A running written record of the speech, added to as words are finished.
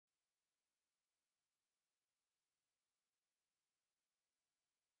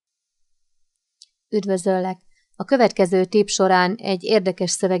Üdvözöllek! A következő tipp során egy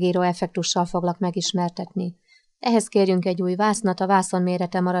érdekes szövegíró effektussal foglak megismertetni. Ehhez kérjünk egy új vásznat, a vászon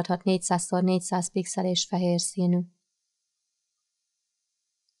mérete maradhat 400x400 pixel és fehér színű.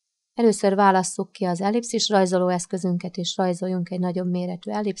 Először válasszuk ki az ellipszis rajzoló eszközünket, és rajzoljunk egy nagyobb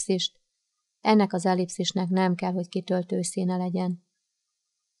méretű ellipszist. Ennek az ellipszisnek nem kell, hogy kitöltő színe legyen.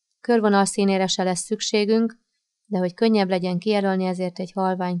 Körvonal színére se lesz szükségünk, de hogy könnyebb legyen kijelölni, ezért egy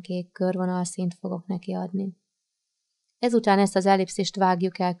halványkék körvonal színt fogok neki adni. Ezután ezt az ellipszist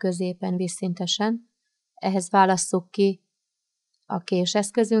vágjuk el középen vízszintesen, ehhez válasszuk ki a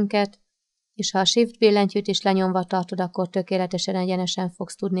késeszközünket, és ha a Shift billentyűt is lenyomva tartod, akkor tökéletesen egyenesen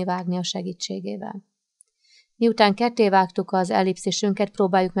fogsz tudni vágni a segítségével. Miután ketté vágtuk az ellipszisünket,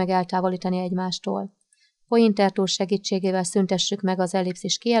 próbáljuk meg eltávolítani egymástól. Pointer tool segítségével szüntessük meg az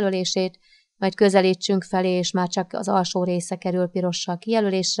ellipszis kijelölését, majd közelítsünk felé, és már csak az alsó része kerül pirossal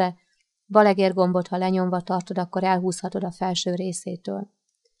kijelölésre. Balegérgombot, ha lenyomva tartod, akkor elhúzhatod a felső részétől.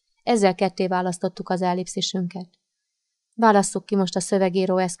 Ezzel ketté választottuk az ellipszisünket. Válasszuk ki most a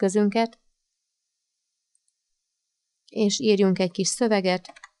szövegíró eszközünket, és írjunk egy kis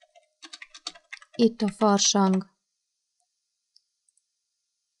szöveget. Itt a farsang.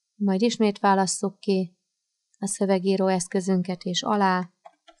 Majd ismét válasszuk ki a szövegíró eszközünket, és alá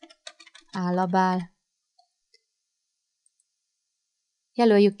áll a bál.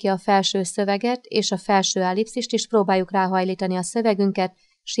 Jelöljük ki a felső szöveget és a felső ellipszist, és próbáljuk ráhajlítani a szövegünket,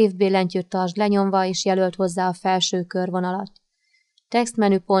 Shift billentyűt tartsd lenyomva, és jelölt hozzá a felső körvonalat.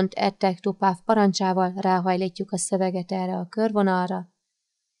 Textmenüpont effekt parancsával ráhajlítjuk a szöveget erre a körvonalra,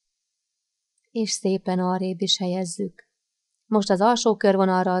 és szépen arrébb is helyezzük. Most az alsó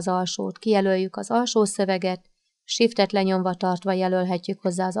körvonalra az alsót, kijelöljük az alsó szöveget, Shiftet lenyomva tartva jelölhetjük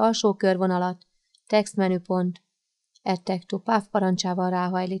hozzá az alsó körvonalat, textmenüpont effekt parancsával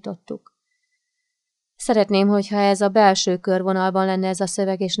ráhajlítottuk. Szeretném, hogyha ez a belső körvonalban lenne ez a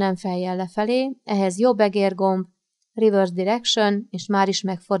szöveg, és nem fejjel lefelé, ehhez jobb egérgomb, reverse direction, és már is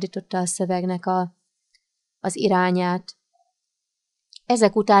megfordította a szövegnek az irányát.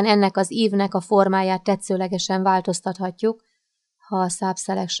 Ezek után ennek az ívnek a formáját tetszőlegesen változtathatjuk, ha a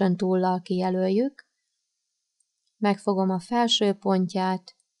subselection tool-lal kijelöljük. Megfogom a felső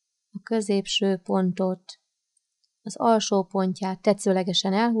pontját, a középső pontot, az alsó pontját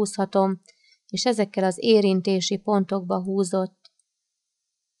tetszőlegesen elhúzhatom, és ezekkel az érintési pontokba húzott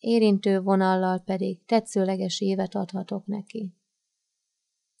érintő vonallal pedig tetszőleges ívet adhatok neki.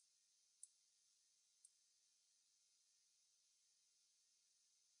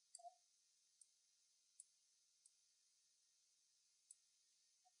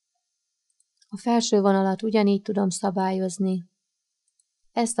 A felső vonalat ugyanígy tudom szabályozni.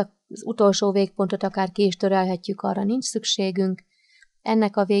 Ezt az utolsó végpontot akár ki is törelhetjük, arra nincs szükségünk.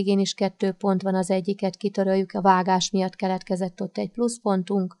 Ennek a végén is 2 pont van, az egyiket kitöröljük, a vágás miatt keletkezett ott egy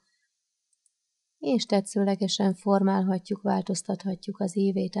pluszpontunk, és tetszőlegesen formálhatjuk, változtathatjuk az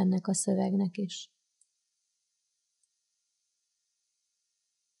ívét ennek a szövegnek is.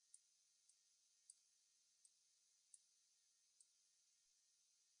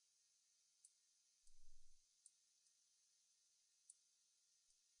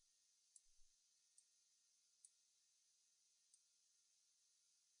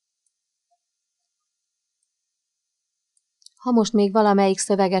 Ha most még valamelyik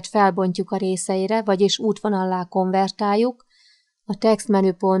szöveget felbontjuk a részeire, vagyis útvonallá konvertáljuk, a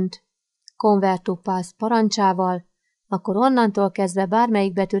textmenüpont Convert to Path parancsával, akkor onnantól kezdve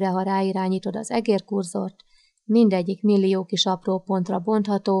bármelyik betűre, ha ráirányítod az egérkurzort, mindegyik millió kis apró pontra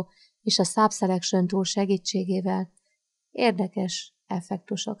bontható, és a Subselection tool segítségével érdekes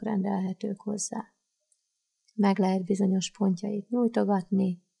effektusok rendelhetők hozzá. Meg lehet bizonyos pontjait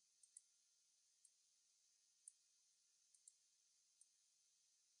nyújtogatni.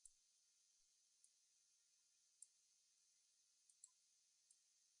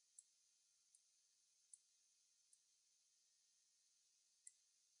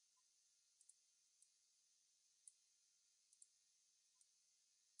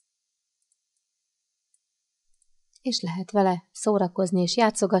 És lehet vele szórakozni és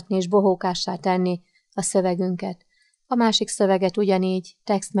játszogatni és bohókássá tenni a szövegünket. A másik szöveget ugyanígy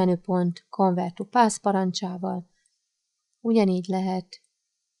textmenüpont Convert to Path parancsával ugyanígy lehet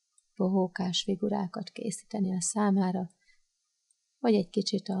bohókás figurákat készíteni a számára, vagy egy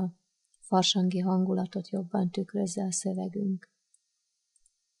kicsit a farsangi hangulatot jobban tükrözze a szövegünk.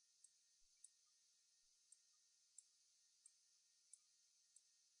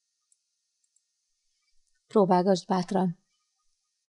 Próbálgasd bátran!